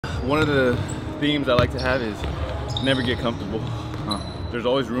one of the themes I like to have is never get comfortable. There's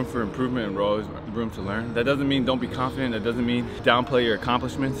always room for improvement and always room to learn. That doesn't mean don't be confident. That doesn't mean downplay your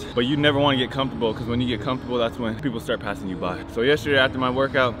accomplishments. But you never want to get comfortable, because when you get comfortable, that's when people start passing you by. So yesterday after my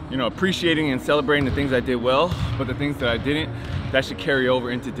workout, you know, appreciating and celebrating the things I did well, but the things that I didn't, that should carry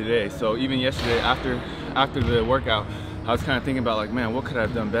over into today. So even yesterday after the workout, I was kind of thinking about like, man, what could I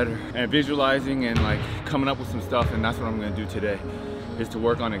have done better? And visualizing and like coming up with some stuff, and that's what I'm gonna do today, is to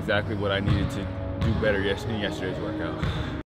work on exactly what I needed to do better in yesterday's workout.